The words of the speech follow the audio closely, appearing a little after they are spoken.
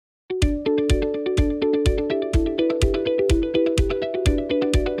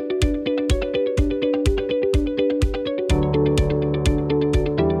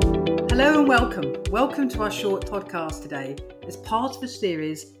Welcome to our short podcast today as part of a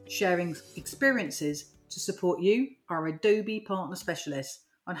series sharing experiences to support you, our Adobe partner specialists,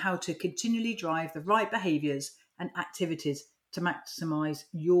 on how to continually drive the right behaviours and activities to maximise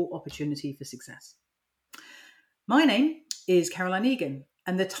your opportunity for success. My name is Caroline Egan,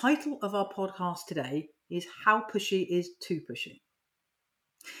 and the title of our podcast today is How Pushy is Too Pushy.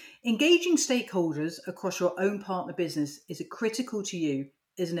 Engaging stakeholders across your own partner business is critical to you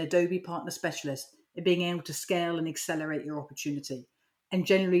as an Adobe partner specialist in being able to scale and accelerate your opportunity and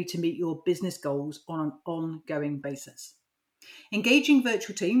generally to meet your business goals on an ongoing basis. Engaging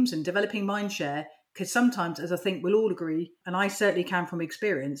virtual teams and developing mindshare can sometimes, as I think we'll all agree, and I certainly can from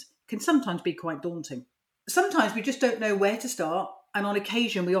experience, can sometimes be quite daunting. Sometimes we just don't know where to start, and on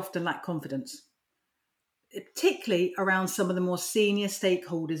occasion we often lack confidence, particularly around some of the more senior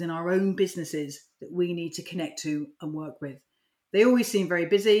stakeholders in our own businesses that we need to connect to and work with. They always seem very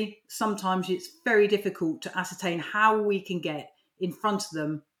busy. Sometimes it's very difficult to ascertain how we can get in front of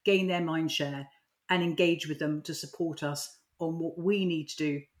them, gain their mind share, and engage with them to support us on what we need to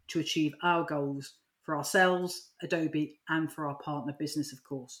do to achieve our goals for ourselves, Adobe, and for our partner business, of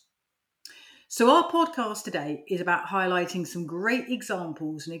course. So our podcast today is about highlighting some great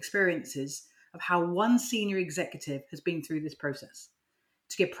examples and experiences of how one senior executive has been through this process,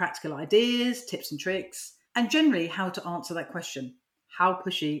 to give practical ideas, tips and tricks, and generally how to answer that question, how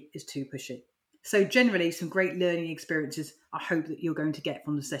pushy is too pushy? So generally some great learning experiences I hope that you're going to get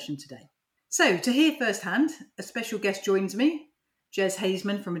from the session today. So to hear firsthand, a special guest joins me, Jez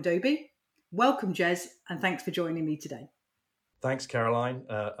Haisman from Adobe. Welcome, Jez, and thanks for joining me today. Thanks, Caroline.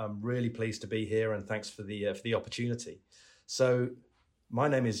 I'm really pleased to be here, and thanks for the opportunity. So my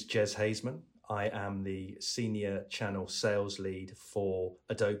name is Jez Haisman. I am the Senior Channel Sales Lead for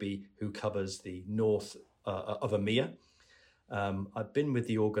Adobe, who covers the north of EMEA. I've been with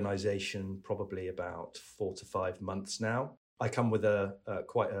the organization probably about 4 to 5 months now. I come with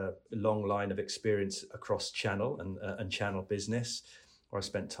quite a long line of experience across channel and channel business, where I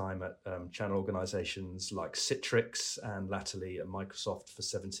spent time at channel organizations like Citrix and latterly at Microsoft for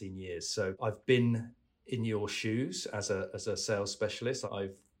 17 years. So I've been in your shoes as a sales specialist.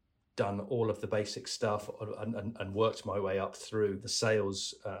 I've done all of the basic stuff and worked my way up through the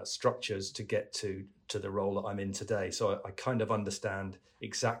sales structures to get to the role that I'm in today. So I kind of understand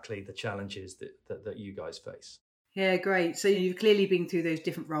exactly the challenges that you guys face. Yeah, great. So you've clearly been through those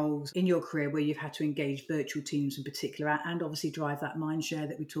different roles in your career where you've had to engage virtual teams in particular and obviously drive that mind share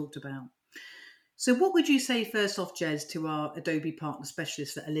that we talked about. So what would you say first off, Jez, to our Adobe partner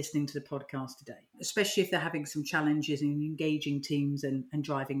specialists that are listening to the podcast today, especially if they're having some challenges in engaging teams and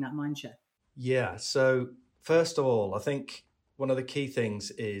driving that mind share? Yeah, so first of all, I think one of the key things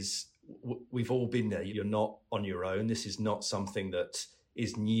is we've all been there. You're not on your own. This is not something that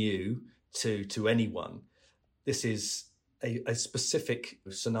is new to anyone. This is a specific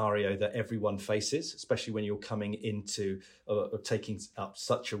scenario that everyone faces, especially when you're coming into or taking up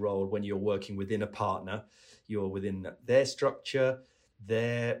such a role when you're working within a partner. You're within their structure,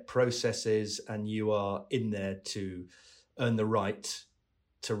 their processes, and you are in there to earn the right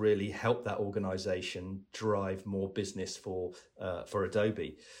to really help that organization drive more business for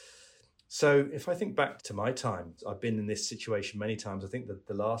Adobe. So if I think back to my time, I've been in this situation many times. I think that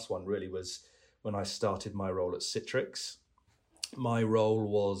the last one really was when I started my role at Citrix. My role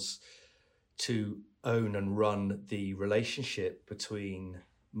was to own and run the relationship between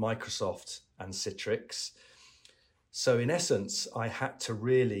Microsoft and Citrix. So in essence, I had to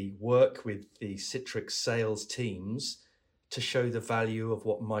really work with the Citrix sales teams to show the value of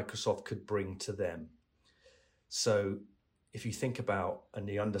what Microsoft could bring to them. So if you think about and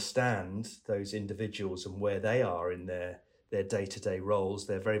you understand those individuals and where they are in their day-to-day roles,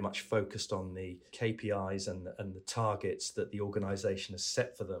 they're very much focused on the KPIs and the targets that the organization has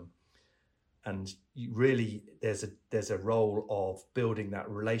set for them. And really, there's a role of building that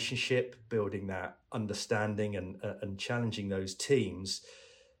relationship, building that understanding and challenging those teams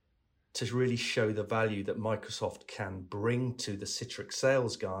to really show the value that Microsoft can bring to the Citrix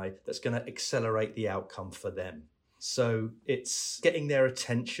sales guy that's going to accelerate the outcome for them. So it's getting their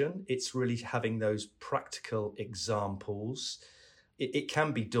attention. It's really having those practical examples. It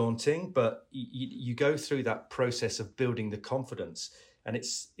can be daunting, but you go through that process of building the confidence. And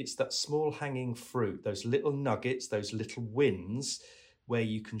it's that small hanging fruit, those little nuggets, those little wins where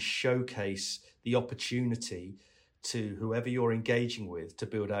you can showcase the opportunity to whoever you're engaging with to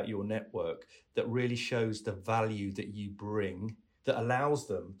build out your network that really shows the value that you bring, that allows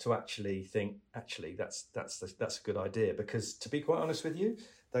them to actually think, that's a good idea. Because to be quite honest with you,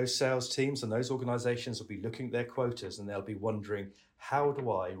 those sales teams and those organizations will be looking at their quotas and they'll be wondering, how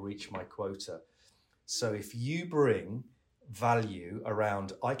do I reach my quota? So if you bring value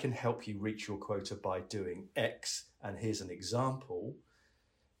around, I can help you reach your quota by doing X, and here's an example,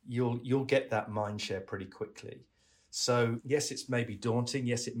 you'll get that mind share pretty quickly. So yes, it's maybe daunting.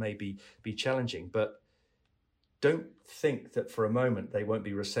 Yes, it may be challenging, but don't think that for a moment they won't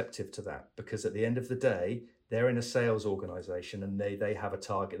be receptive to that, because at the end of the day, they're in a sales organization and they have a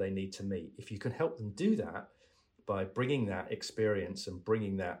target they need to meet. If you can help them do that by bringing that experience and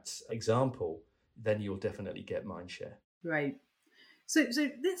bringing that example, then you'll definitely get mind share. Great. So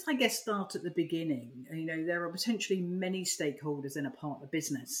let's, I guess, start at the beginning. There are potentially many stakeholders in a partner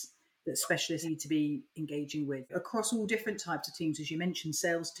business that specialists need to be engaging with across all different types of teams. As you mentioned,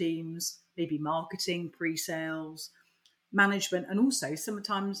 sales teams, maybe marketing, pre-sales, management, and also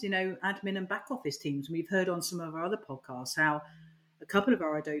sometimes, admin and back office teams. And we've heard on some of our other podcasts how a couple of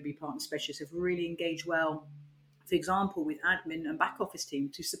our Adobe partner specialists have really engaged well, for example, with admin and back office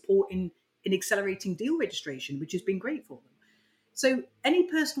teams to support in accelerating deal registration, which has been great for them. So any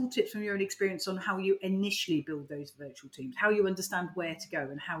personal tips from your own experience on how you initially build those virtual teams, how you understand where to go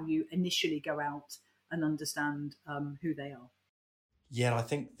and how you initially go out and understand who they are? Yeah, I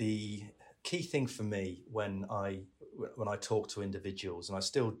think the key thing for me when I talk to individuals, and I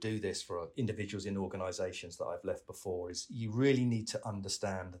still do this for individuals in organizations that I've left before, is you really need to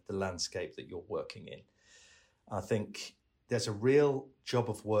understand the landscape that you're working in. I think there's a real job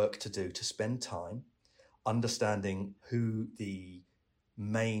of work to do to spend time understanding who the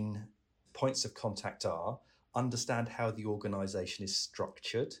main points of contact are, understand how the organization is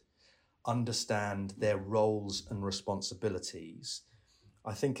structured, understand their roles and responsibilities.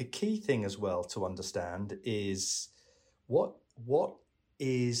 I think a key thing as well to understand is what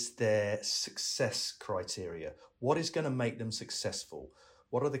is their success criteria? What is going to make them successful?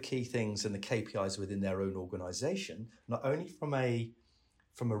 What are the key things and the KPIs within their own organization, not only from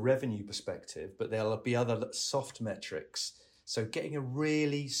a revenue perspective, but there'll be other soft metrics. So getting a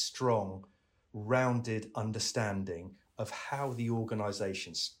really strong, rounded understanding of how the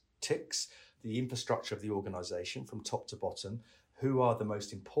organization ticks, the infrastructure of the organization from top to bottom, who are the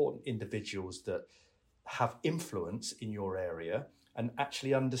most important individuals that have influence in your area, and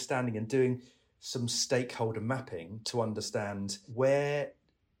actually understanding and doing some stakeholder mapping to understand where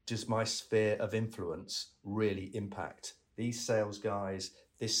does my sphere of influence really impact these sales guys,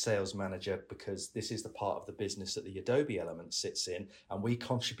 this sales manager, because this is the part of the business that the Adobe element sits in, and we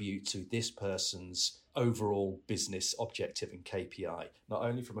contribute to this person's overall business objective and KPI, not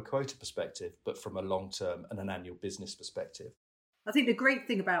only from a quota perspective, but from a long-term and an annual business perspective. I think the great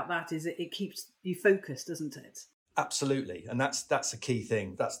thing about that is that it keeps you focused, doesn't it? Absolutely. And that's a key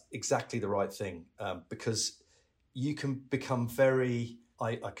thing. That's exactly the right thing, because you can become very,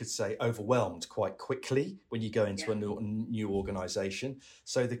 I could say, overwhelmed quite quickly when you go into a new organization.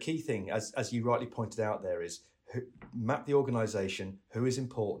 So the key thing, as you rightly pointed out there, is map the organization, who is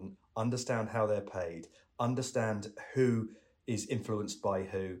important, understand how they're paid, understand who is influenced by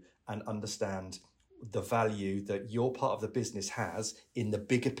who, and understand the value that your part of the business has in the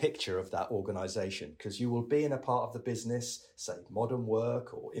bigger picture of that organization, because you will be in a part of the business, say modern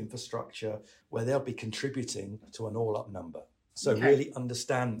work or infrastructure, where they'll be contributing to an all-up number. So really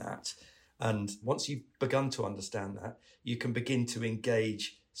understand that. And once you've begun to understand that, you can begin to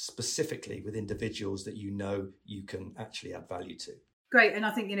engage specifically with individuals that you know you can actually add value to. Great. And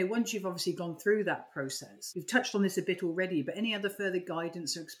I think, once you've obviously gone through that process, you've touched on this a bit already, but any other further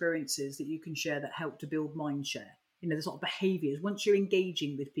guidance or experiences that you can share that help to build mindshare? The sort of behaviours, once you're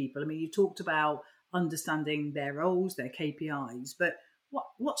engaging with people. I mean, you talked about understanding their roles, their KPIs, but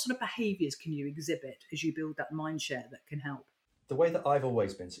what sort of behaviours can you exhibit as you build that mindshare that can help? The way that I've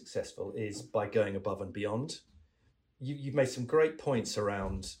always been successful is by going above and beyond. You've made some great points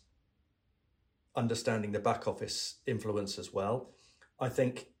around understanding the back office influence as well. I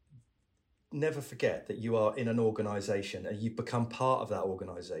think never forget that you are in an organization and you've become part of that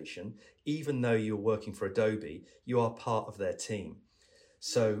organization. Even though you're working for Adobe, you are part of their team.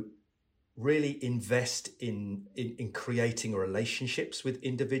 So really invest in creating relationships with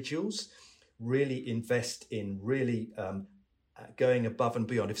individuals, really invest in going above and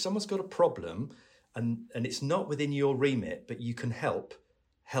beyond. If someone's got a problem and it's not within your remit, but you can help,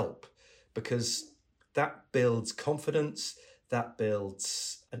 because that builds confidence, that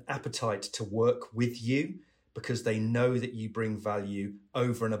builds an appetite to work with you, because they know that you bring value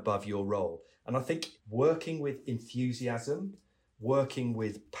over and above your role. And I think working with enthusiasm, working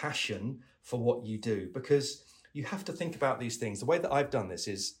with passion for what you do, because you have to think about these things. The way that I've done this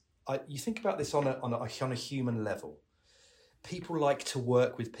is you think about this on a human level. People like to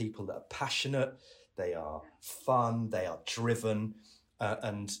work with people that are passionate, they are fun, they are driven,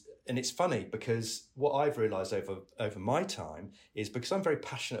 and And it's funny because what I've realized over my time is, because I'm very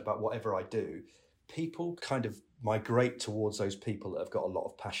passionate about whatever I do, people kind of migrate towards those people that have got a lot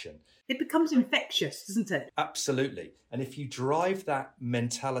of passion. It becomes infectious, doesn't it? Absolutely. And if you drive that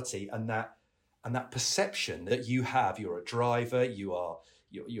mentality and that perception that you have, you're a driver, you're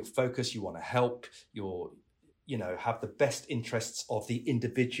focused, you want to help, have the best interests of the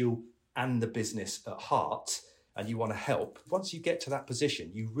individual and the business at heart, and you want to help. Once you get to that position,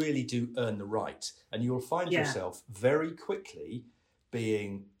 you really do earn the right, and you'll find yourself very quickly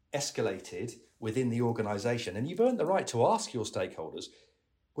being escalated within the organization, and you've earned the right to ask your stakeholders,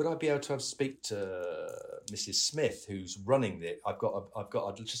 would I be able to speak to Mrs. Smith, who's running it?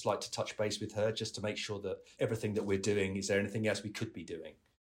 I'd just like to touch base with her just to make sure that everything that we're doing, is there anything else we could be doing?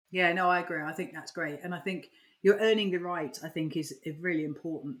 Yeah, no, I agree. I think that's great. And I think you're earning the right, I think, is a really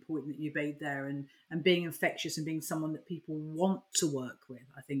important point that you made there. And being infectious and being someone that people want to work with,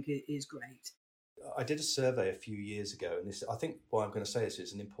 I think is great. I did a survey a few years ago, and I think what I'm going to say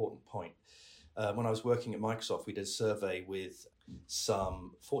is an important point. When I was working at Microsoft, we did a survey with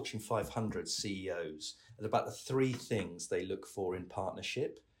some Fortune 500 CEOs and about the 3 things they look for in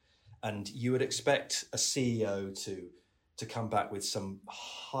partnership. And you would expect a CEO to come back with some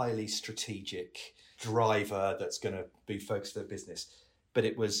highly strategic driver that's going to be focused on their business. But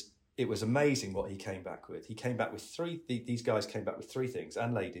it was amazing what he came back with. He came back with 3, these guys came back with 3 things,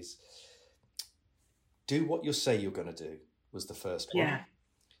 and ladies. Do what you say you're going to do was the first one. Yeah.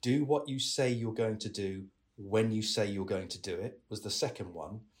 Do what you say you're going to do when you say you're going to do it was the second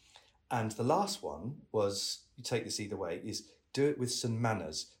one. And the last one was, you take this either way, is do it with some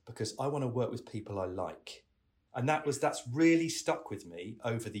manners, because I want to work with people I like. And that's really stuck with me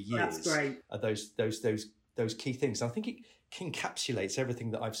over the years. That's great. Those key things. And I think it encapsulates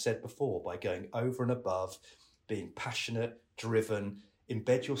everything that I've said before by going over and above, being passionate, driven,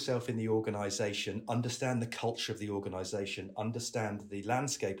 embed yourself in the organization, understand the culture of the organization, understand the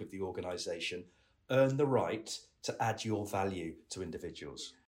landscape of the organization, earn the right to add your value to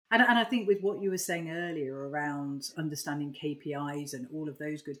individuals. And I think with what you were saying earlier around understanding KPIs and all of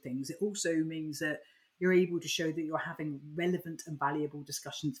those good things, it also means that you're able to show that you're having relevant and valuable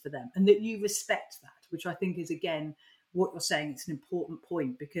discussions for them and that you respect that, which I think is, again, what you're saying. It's an important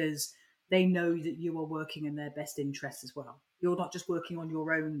point because they know that you are working in their best interests as well. You're not just working on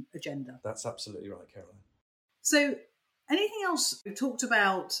your own agenda. That's absolutely right, Caroline. So anything else? We've talked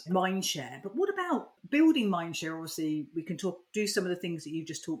about mindshare, but what about building mindshare? Obviously, we can do some of the things that you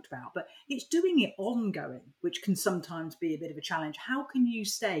just talked about, but it's doing it ongoing, which can sometimes be a bit of a challenge. How can you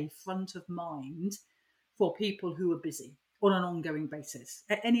stay front of mind for people who are busy on an ongoing basis?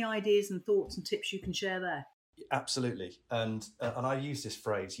 Any ideas and thoughts and tips you can share there? Absolutely. And I use this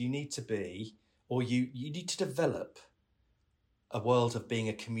phrase, you need to be, or you need to develop a world of being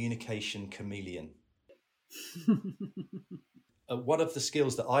a communication chameleon. One of the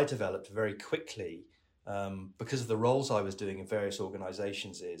skills that I developed very quickly because of the roles I was doing in various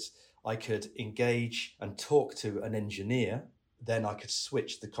organizations is I could engage and talk to an engineer. Then I could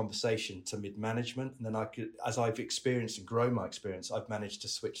switch the conversation to mid-management. And then I could, as I've experienced and grown my experience, I've managed to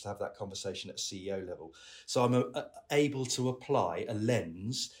switch to have that conversation at CEO level. So I'm able to apply a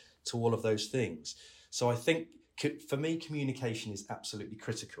lens to all of those things. So I think for me, communication is absolutely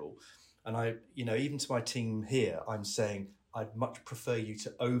critical. And I, even to my team here, I'm saying I'd much prefer you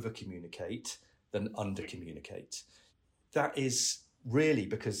to over-communicate than under-communicate. That is really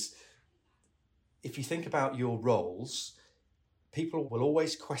because if you think about your roles, people will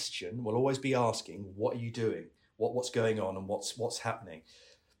always question, will always be asking, what are you doing? What's going on and what's happening?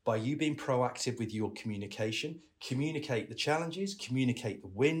 By you being proactive with your communication, communicate the challenges, communicate the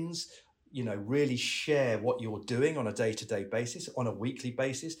wins, really share what you're doing on a day-to-day basis, on a weekly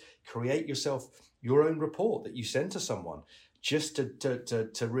basis, create yourself your own report that you send to someone just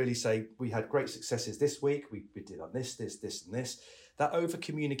to really say, we had great successes this week, we did on this, and this. That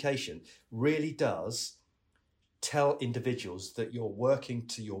over-communication really does tell individuals that you're working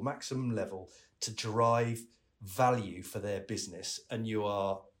to your maximum level to drive value for their business. And you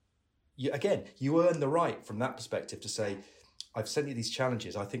earn the right from that perspective to say, I've sent you these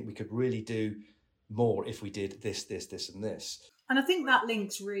challenges. I think we could really do more if we did this, and this. And I think that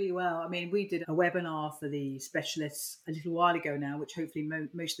links really well. I mean, we did a webinar for the specialists a little while ago now, which hopefully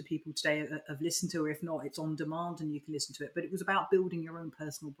most of the people today have listened to, or if not, it's on demand and you can listen to it. But it was about building your own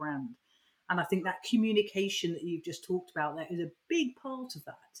personal brand. And I think that communication that you've just talked about there is a big part of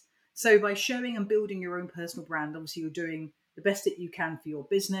that. So by showing and building your own personal brand, obviously you're doing the best that you can for your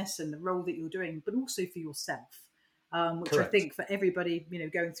business and the role that you're doing, but also for yourself. Which Correct. I think for everybody,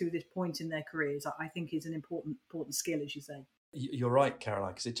 going through this point in their careers, I think is an important skill, as you say. You're right,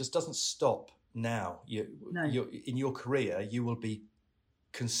 Caroline, because it just doesn't stop now. No. You're in your career, you will be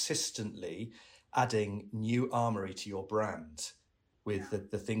consistently adding new armory to your brand with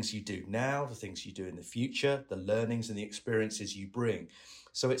the things you do now, the things you do in the future, the learnings and the experiences you bring.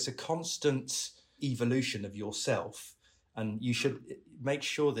 So it's a constant evolution of yourself, and you should make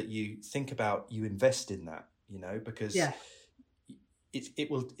sure that you think about, you invest in that, because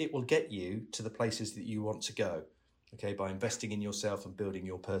it will get you to the places that you want to go. Okay, by investing in yourself and building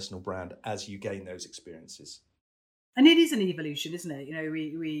your personal brand as you gain those experiences. And it is an evolution, isn't it?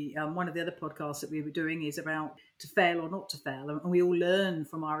 We one of the other podcasts that we were doing is about to fail or not to fail, and we all learn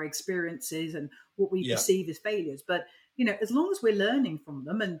from our experiences and what we perceive as failures. But as long as we're learning from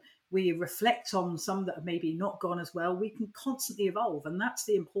them and we reflect on some that have maybe not gone as well, we can constantly evolve, and that's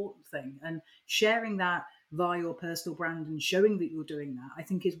the important thing. And sharing that via your personal brand and showing that you're doing that, I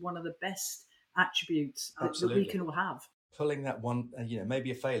think, is one of the best attributes that we can all have. Pulling that one,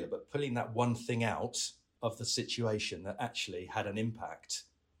 maybe a failure, but pulling that one thing out of the situation that actually had an impact,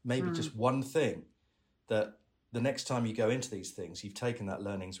 maybe just one thing, that the next time you go into these things, you've taken that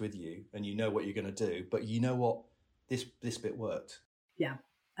learnings with you and you know what you're going to do, but you know what, this bit worked. Yeah.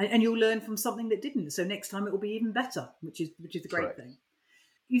 And you'll learn from something that didn't. So next time it will be even better, which is the great thing.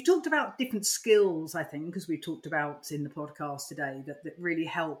 You've talked about different skills, I think, because we've talked about in the podcast today that really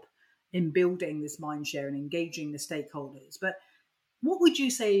help in building this mindshare and engaging the stakeholders. But what would you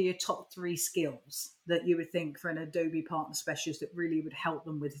say are your top 3 skills that you would think for an Adobe partner specialist that really would help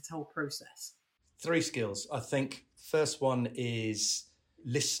them with this whole process? 3 skills. I think first one is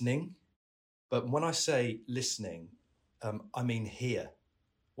listening. But when I say listening, I mean hear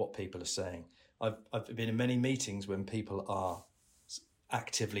what people are saying. I've been in many meetings when people are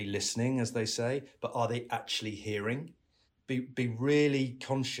actively listening, as they say, but are they actually hearing? Be really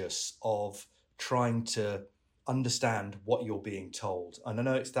conscious of trying to understand what you're being told. And I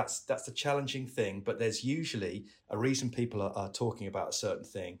know that's the challenging thing, but there's usually a reason people are talking about a certain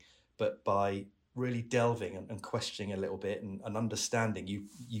thing. But by really delving and questioning a little bit and understanding,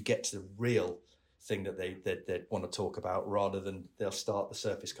 you get to the real thing that they want to talk about, rather than they'll start the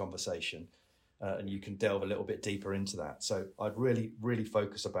surface conversation, and you can delve a little bit deeper into that. So I'd really, really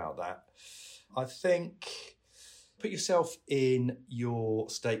focus about that. I think put yourself in your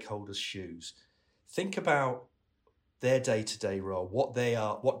stakeholders' shoes. Think about their day-to-day role, what they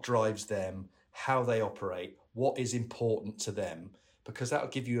are, what drives them, how they operate, what is important to them, because that'll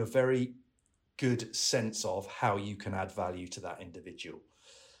give you a very good sense of how you can add value to that individual.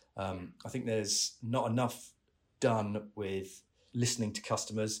 I think there's not enough done with listening to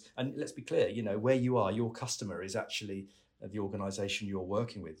customers. And let's be clear, where you are, your customer is actually the organization you're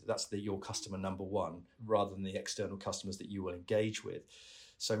working with. That's your customer number one, rather than the external customers that you will engage with.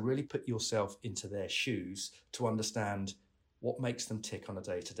 So really put yourself into their shoes to understand what makes them tick on a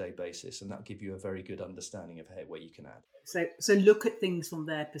day-to-day basis. And that'll give you a very good understanding of where you can add. So look at things from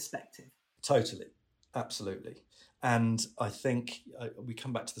their perspective. Totally. Absolutely. And I think we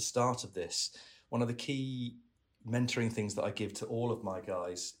come back to the start of this. One of the key mentoring things that I give to all of my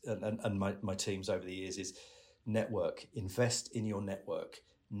guys and my teams over the years is network. Invest in your network.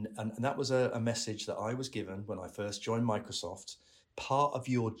 And that was a message that I was given when I first joined Microsoft. Part of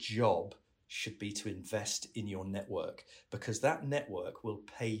your job should be to invest in your network, because that network will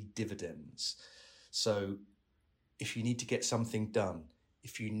pay dividends. So if you need to get something done,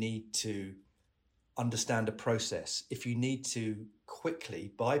 if you need to understand a process, if you need to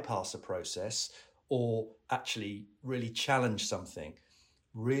quickly bypass a process or actually really challenge something,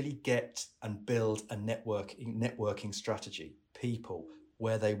 really get and build a networking strategy, people,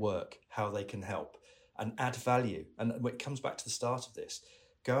 where they work, how they can help, and add value. And it comes back to the start of this.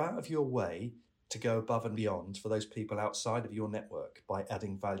 Go out of your way to go above and beyond for those people outside of your network by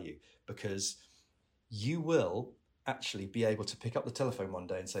adding value, because you will actually be able to pick up the telephone one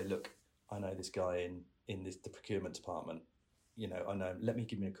day and say, look, I know this guy in the procurement department. I know, let me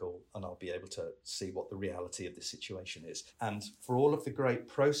give me a call and I'll be able to see what the reality of the situation is. And for all of the great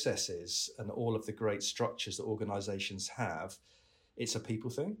processes and all of the great structures that organizations have, it's a people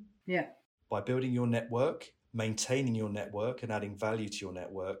thing. Yeah. By building your network, maintaining your network and adding value to your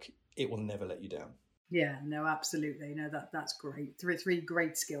network, it will never let you down. Yeah, no, absolutely. No, that's great. Three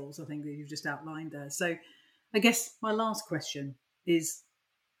great skills, I think, that you've just outlined there. So I guess my last question is,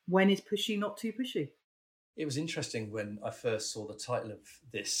 when is pushy not too pushy? It was interesting when I first saw the title of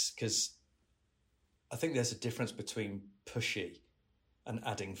this, because I think there's a difference between pushy and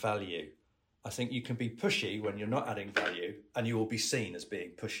adding value. I think you can be pushy when you're not adding value, and you will be seen as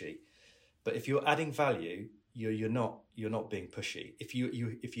being pushy. But if you're adding value, you're not being pushy. If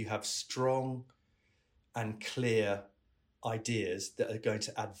you have strong and clear ideas that are going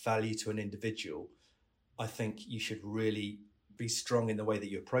to add value to an individual, I think you should really be strong in the way that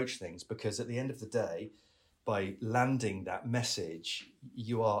you approach things, because at the end of the day, by landing that message,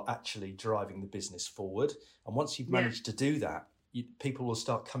 you are actually driving the business forward. And once you've managed to do that, people will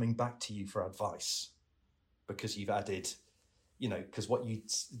start coming back to you for advice, because you've added, because what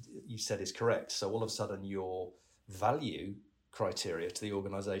you said is correct. So all of a sudden your value criteria to the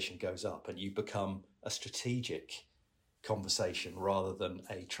organization goes up, and you become a strategic conversation rather than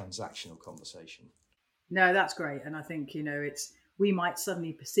a transactional conversation. No, that's great. And I think, we might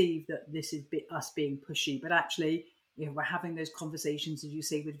suddenly perceive that this is us being pushy, but actually, we're having those conversations, as you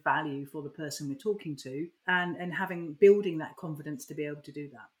say, with value for the person we're talking to, and building that confidence to be able to do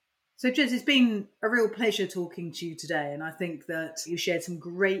that. So, Jez, it's been a real pleasure talking to you today. And I think that you shared some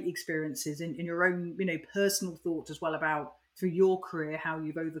great experiences in your own, personal thoughts as well about through your career, how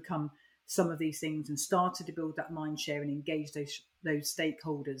you've overcome some of these things and started to build that mind share and engage those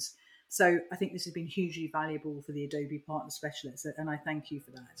stakeholders. So I think this has been hugely valuable for the Adobe Partner Specialist, and I thank you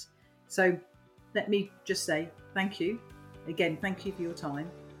for that. So let me just say thank you. Again, thank you for your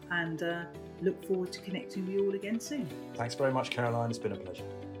time, and look forward to connecting with you all again soon. Thanks very much, Caroline. It's been a pleasure.